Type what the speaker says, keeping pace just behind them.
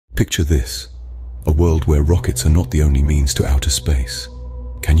Picture this, a world where rockets are not the only means to outer space.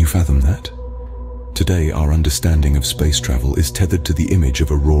 Can you fathom that? Today, our understanding of space travel is tethered to the image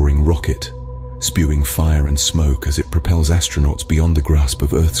of a roaring rocket, spewing fire and smoke as it propels astronauts beyond the grasp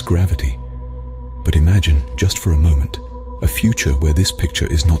of Earth's gravity. But imagine, just for a moment, a future where this picture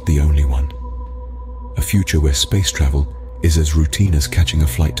is not the only one. A future where space travel is as routine as catching a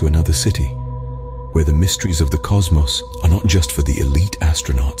flight to another city, where the mysteries of the cosmos are not just for the elite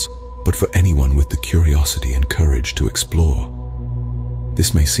astronauts, but for anyone with the curiosity and courage to explore.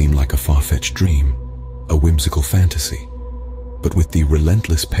 This may seem like a far-fetched dream, a whimsical fantasy, but with the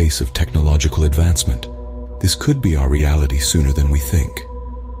relentless pace of technological advancement, this could be our reality sooner than we think.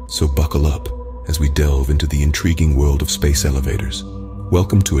 So buckle up as we delve into the intriguing world of space elevators.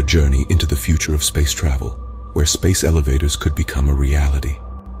 Welcome to a journey into the future of space travel, where space elevators could become a reality.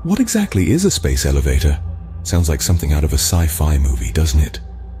 What exactly is a space elevator? Sounds like something out of a sci-fi movie, doesn't it?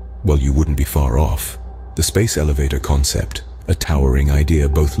 Well, you wouldn't be far off. The space elevator concept, a towering idea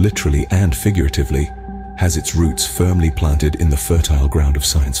both literally and figuratively, has its roots firmly planted in the fertile ground of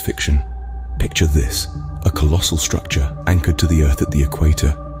science fiction. Picture this, a colossal structure anchored to the Earth at the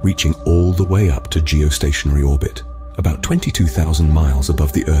equator, reaching all the way up to geostationary orbit, about 22,000 miles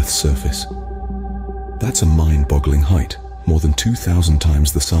above the Earth's surface. That's a mind-boggling height, more than 2,000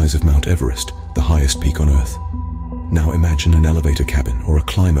 times the size of Mount Everest, the highest peak on Earth. Now imagine an elevator cabin, or a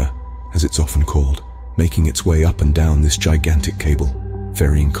climber, as it's often called, making its way up and down this gigantic cable,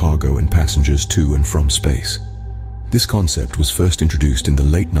 ferrying cargo and passengers to and from space. This concept was first introduced in the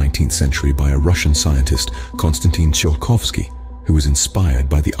late 19th century by a Russian scientist, Konstantin Tsiolkovsky, who was inspired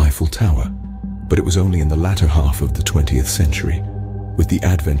by the Eiffel Tower. But it was only in the latter half of the 20th century, with the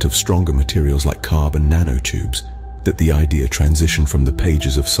advent of stronger materials like carbon nanotubes, that the idea transitioned from the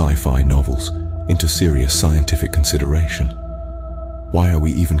pages of sci-fi novels into serious scientific consideration. Why are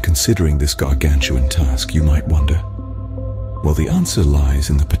we even considering this gargantuan task, you might wonder? Well, the answer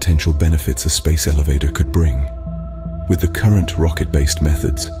lies in the potential benefits a space elevator could bring. With the current rocket-based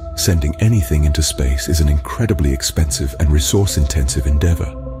methods, sending anything into space is an incredibly expensive and resource-intensive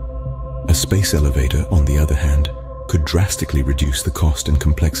endeavor. A space elevator, on the other hand, could drastically reduce the cost and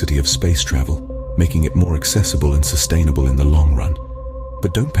complexity of space travel, making it more accessible and sustainable in the long run.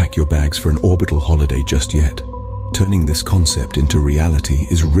 But don't pack your bags for an orbital holiday just yet. Turning this concept into reality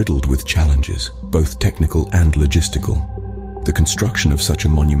is riddled with challenges, both technical and logistical. The construction of such a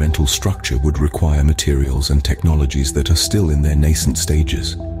monumental structure would require materials and technologies that are still in their nascent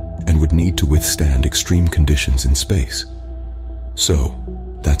stages and would need to withstand extreme conditions in space. So,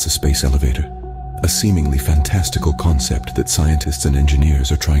 that's a space elevator, a seemingly fantastical concept that scientists and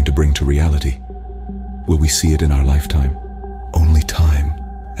engineers are trying to bring to reality. Will we see it in our lifetime? Only time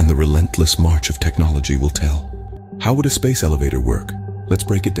and the relentless march of technology will tell. How would a space elevator work? Let's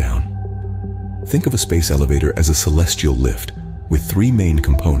break it down. Think of a space elevator as a celestial lift with three main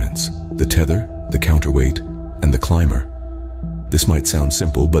components: the tether, the counterweight, and the climber. This might sound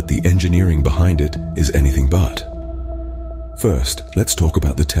simple, but the engineering behind it is anything but. First, let's talk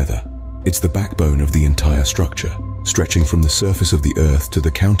about the tether. It's the backbone of the entire structure, stretching from the surface of the Earth to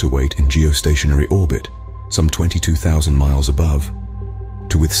the counterweight in geostationary orbit, some 22,000 miles above.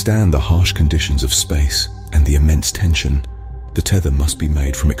 To withstand the harsh conditions of space and the immense tension, the tether must be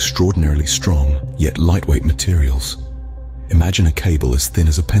made from extraordinarily strong, yet lightweight materials. Imagine a cable as thin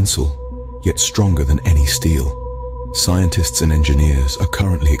as a pencil, yet stronger than any steel. Scientists and engineers are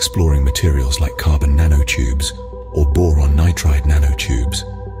currently exploring materials like carbon nanotubes or boron nitride nanotubes,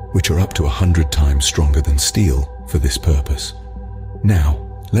 which are up to 100 times stronger than steel for this purpose.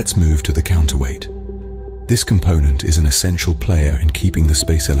 Now, let's move to the counterweight. This component is an essential player in keeping the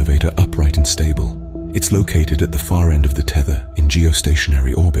space elevator upright and stable. It's located at the far end of the tether in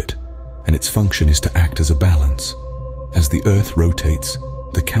geostationary orbit, and its function is to act as a balance. As the Earth rotates,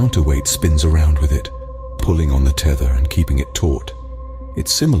 the counterweight spins around with it, pulling on the tether and keeping it taut.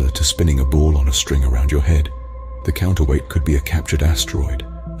 It's similar to spinning a ball on a string around your head. The counterweight could be a captured asteroid,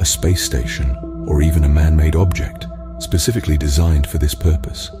 a space station, or even a man-made object, specifically designed for this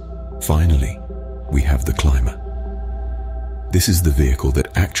purpose. Finally, we have the climber. This is the vehicle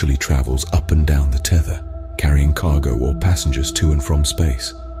that actually travels up and down the tether, carrying cargo or passengers to and from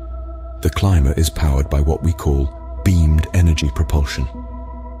space. The climber is powered by what we call beamed energy propulsion.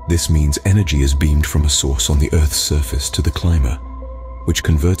 This means energy is beamed from a source on the Earth's surface to the climber, which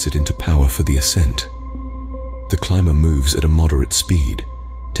converts it into power for the ascent. The climber moves at a moderate speed,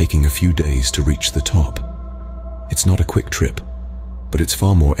 taking a few days to reach the top. It's not a quick trip, but it's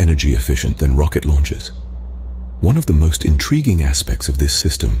far more energy efficient than rocket launches. One of the most intriguing aspects of this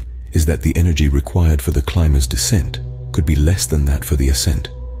system is that the energy required for the climber's descent could be less than that for the ascent.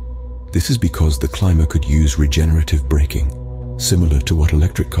 This is because the climber could use regenerative braking, similar to what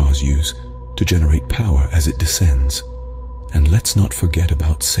electric cars use, to generate power as it descends. And let's not forget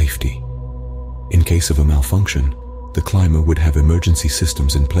about safety. In case of a malfunction, the climber would have emergency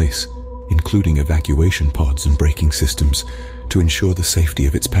systems in place, including evacuation pods and braking systems, to ensure the safety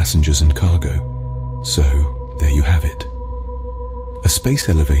of its passengers and cargo. So, there you have it. A space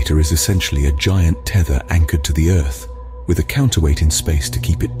elevator is essentially a giant tether anchored to the Earth, with a counterweight in space to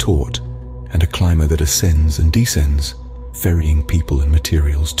keep it taut, and a climber that ascends and descends, ferrying people and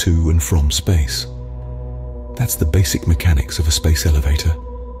materials to and from space. That's the basic mechanics of a space elevator,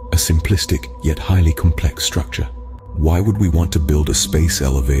 a simplistic yet highly complex structure. Why would we want to build a space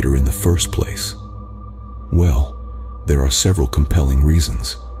elevator in the first place? Well, there are several compelling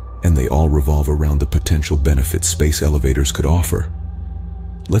reasons, and they all revolve around the potential benefits space elevators could offer.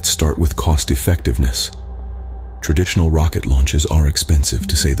 Let's start with cost effectiveness. Traditional rocket launches are expensive,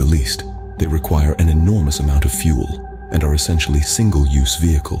 to say the least. They require an enormous amount of fuel and are essentially single-use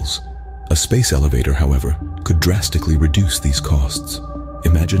vehicles. A space elevator, however, could drastically reduce these costs.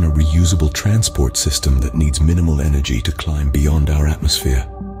 Imagine a reusable transport system that needs minimal energy to climb beyond our atmosphere.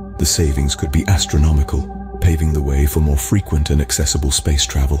 The savings could be astronomical, paving the way for more frequent and accessible space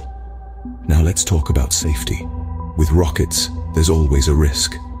travel. Now let's talk about safety. With rockets, there's always a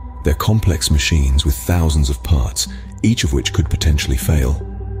risk. They're complex machines with thousands of parts, each of which could potentially fail.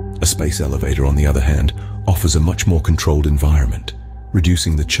 A space elevator, on the other hand, offers a much more controlled environment,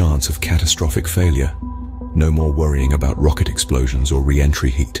 reducing the chance of catastrophic failure. No more worrying about rocket explosions or re-entry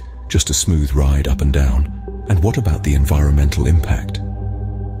heat, just a smooth ride up and down. And what about the environmental impact?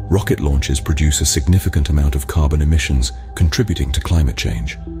 Rocket launches produce a significant amount of carbon emissions, contributing to climate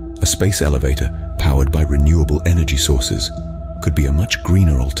change. A space elevator, powered by renewable energy sources, could be a much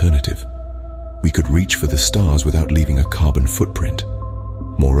greener alternative. We could reach for the stars without leaving a carbon footprint.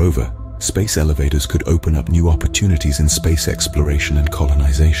 Moreover, space elevators could open up new opportunities in space exploration and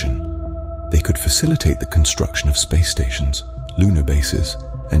colonization. They could facilitate the construction of space stations, lunar bases,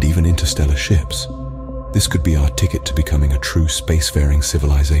 and even interstellar ships. This could be our ticket to becoming a true spacefaring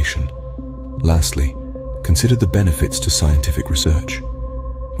civilization. Lastly, consider the benefits to scientific research.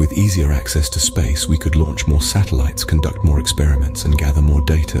 With easier access to space, we could launch more satellites, conduct more experiments, and gather more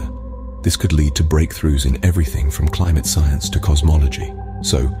data. This could lead to breakthroughs in everything from climate science to cosmology.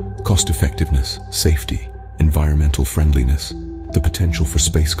 So, cost effectiveness, safety, environmental friendliness, the potential for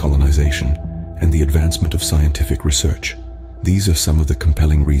space colonization, and the advancement of scientific research. These are some of the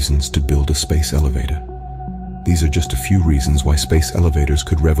compelling reasons to build a space elevator. These are just a few reasons why space elevators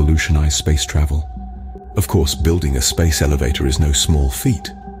could revolutionize space travel. Of course, building a space elevator is no small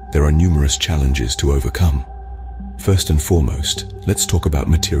feat. There are numerous challenges to overcome. First and foremost, let's talk about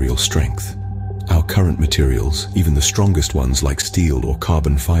material strength. Our current materials, even the strongest ones like steel or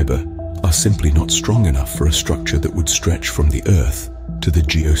carbon fiber, are simply not strong enough for a structure that would stretch from the Earth to the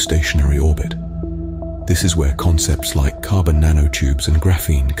geostationary orbit. This is where concepts like carbon nanotubes and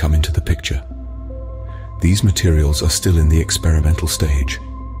graphene come into the picture. These materials are still in the experimental stage,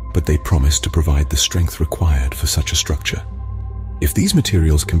 but they promise to provide the strength required for such a structure. If these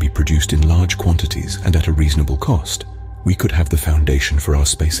materials can be produced in large quantities and at a reasonable cost, we could have the foundation for our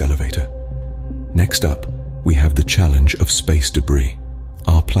space elevator. Next up, we have the challenge of space debris.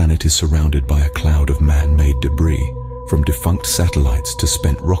 Our planet is surrounded by a cloud of man-made debris, from defunct satellites to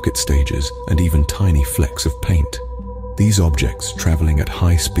spent rocket stages and even tiny flecks of paint. These objects, traveling at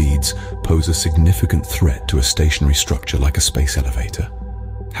high speeds, pose a significant threat to a stationary structure like a space elevator.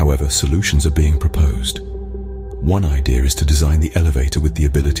 However, solutions are being proposed. One idea is to design the elevator with the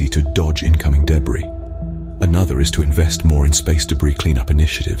ability to dodge incoming debris. Another is to invest more in space debris cleanup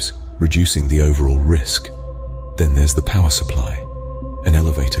initiatives, reducing the overall risk. Then there's the power supply. An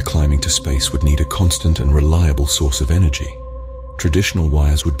elevator climbing to space would need a constant and reliable source of energy. Traditional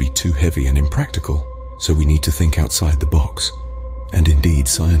wires would be too heavy and impractical, so we need to think outside the box. And indeed,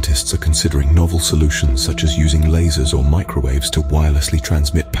 scientists are considering novel solutions such as using lasers or microwaves to wirelessly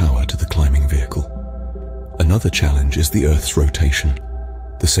transmit power to the climbing vehicle. Another challenge is the Earth's rotation.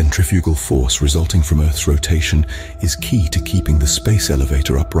 The centrifugal force resulting from Earth's rotation is key to keeping the space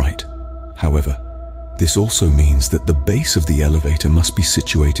elevator upright. However, this also means that the base of the elevator must be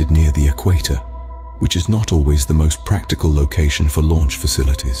situated near the equator, which is not always the most practical location for launch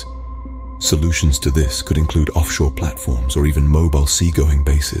facilities. Solutions to this could include offshore platforms or even mobile seagoing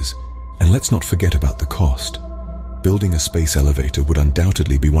bases. And let's not forget about the cost. Building a space elevator would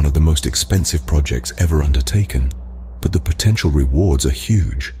undoubtedly be one of the most expensive projects ever undertaken, but the potential rewards are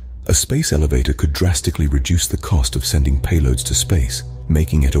huge. A space elevator could drastically reduce the cost of sending payloads to space,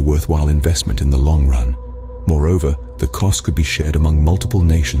 making it a worthwhile investment in the long run. Moreover, the cost could be shared among multiple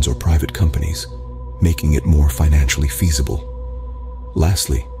nations or private companies, making it more financially feasible.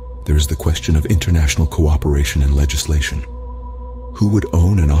 Lastly, there is the question of international cooperation and legislation. Who would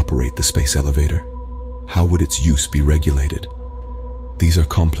own and operate the space elevator? How would its use be regulated? These are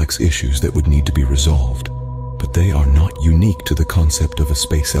complex issues that would need to be resolved, but they are not unique to the concept of a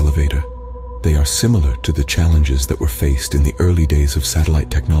space elevator. They are similar to the challenges that were faced in the early days of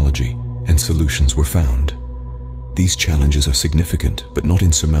satellite technology, and solutions were found. These challenges are significant, but not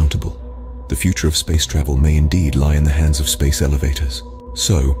insurmountable. The future of space travel may indeed lie in the hands of space elevators.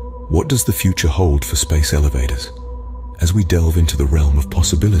 So, what does the future hold for space elevators? As we delve into the realm of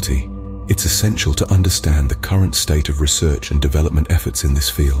possibility, it's essential to understand the current state of research and development efforts in this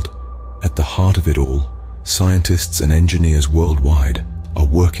field. At the heart of it all, scientists and engineers worldwide are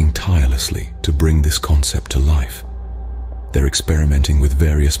working tirelessly to bring this concept to life. They're experimenting with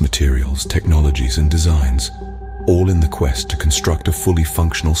various materials, technologies, and designs, all in the quest to construct a fully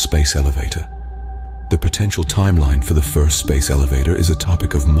functional space elevator. The potential timeline for the first space elevator is a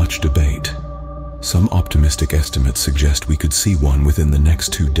topic of much debate. Some optimistic estimates suggest we could see one within the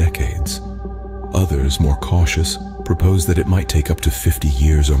next 2 decades. Others, more cautious, propose that it might take up to 50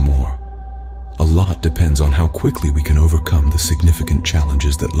 years or more. A lot depends on how quickly we can overcome the significant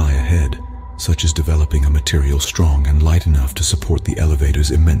challenges that lie ahead, such as developing a material strong and light enough to support the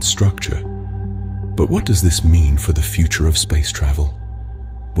elevator's immense structure. But what does this mean for the future of space travel?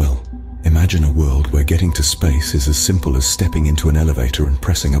 Well, imagine a world where getting to space is as simple as stepping into an elevator and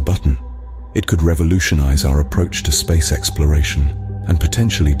pressing a button. It could revolutionize our approach to space exploration and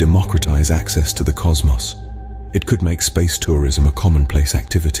potentially democratize access to the cosmos. It could make space tourism a commonplace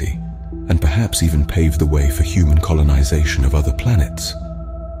activity, and perhaps even pave the way for human colonization of other planets.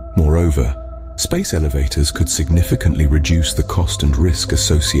 Moreover, space elevators could significantly reduce the cost and risk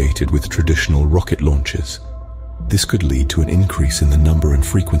associated with traditional rocket launches. This could lead to an increase in the number and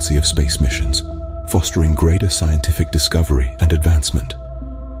frequency of space missions, fostering greater scientific discovery and advancement.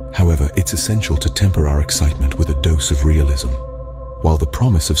 However, it's essential to temper our excitement with a dose of realism. While the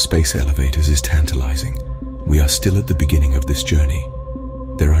promise of space elevators is tantalizing, we are still at the beginning of this journey.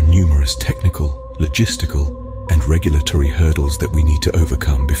 There are numerous technical, logistical, and regulatory hurdles that we need to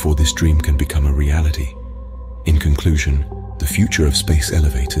overcome before this dream can become a reality. In conclusion, the future of space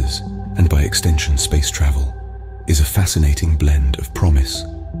elevators, and by extension space travel, is a fascinating blend of promise,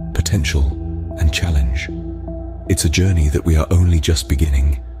 potential, and challenge. It's a journey that we are only just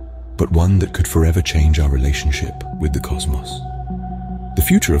beginning, but one that could forever change our relationship with the cosmos. The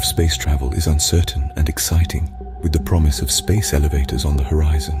future of space travel is uncertain and exciting, with the promise of space elevators on the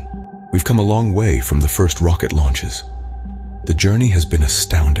horizon. We've come a long way from the first rocket launches. The journey has been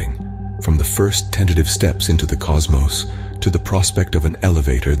astounding, from the first tentative steps into the cosmos to the prospect of an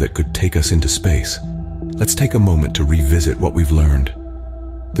elevator that could take us into space. Let's take a moment to revisit what we've learned.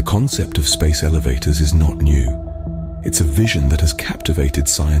 The concept of space elevators is not new. It's a vision that has captivated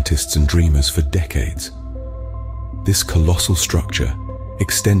scientists and dreamers for decades. This colossal structure,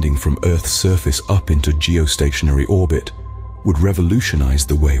 extending from Earth's surface up into geostationary orbit, would revolutionize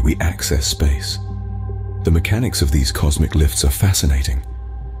the way we access space. The mechanics of these cosmic lifts are fascinating.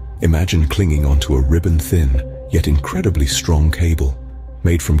 Imagine clinging onto a ribbon-thin, yet incredibly strong cable,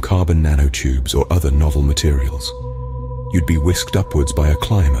 made from carbon nanotubes or other novel materials. You'd be whisked upwards by a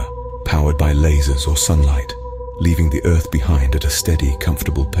climber, powered by lasers or sunlight, leaving the Earth behind at a steady,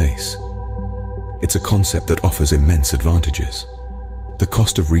 comfortable pace. It's a concept that offers immense advantages. The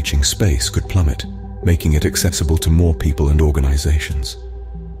cost of reaching space could plummet, making it accessible to more people and organizations.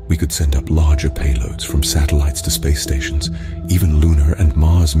 We could send up larger payloads from satellites to space stations. Even lunar and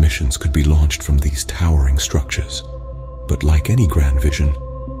Mars missions could be launched from these towering structures. But like any grand vision,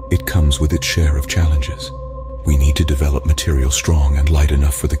 it comes with its share of challenges. We need to develop material strong and light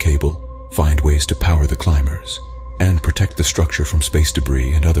enough for the cable, find ways to power the climbers, and protect the structure from space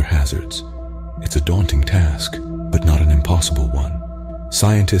debris and other hazards. It's a daunting task, but not an impossible one.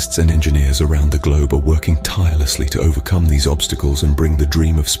 Scientists and engineers around the globe are working tirelessly to overcome these obstacles and bring the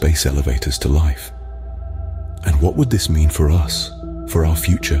dream of space elevators to life. And what would this mean for us, for our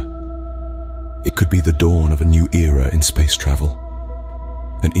future? It could be the dawn of a new era in space travel.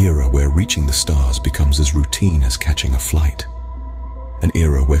 An era where reaching the stars becomes as routine as catching a flight. An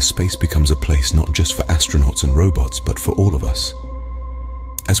era where space becomes a place not just for astronauts and robots, but for all of us.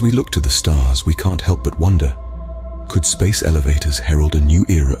 As we look to the stars, we can't help but wonder, could space elevators herald a new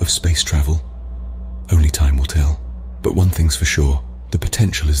era of space travel? Only time will tell. But one thing's for sure, the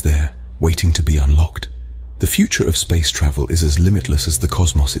potential is there, waiting to be unlocked. The future of space travel is as limitless as the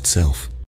cosmos itself.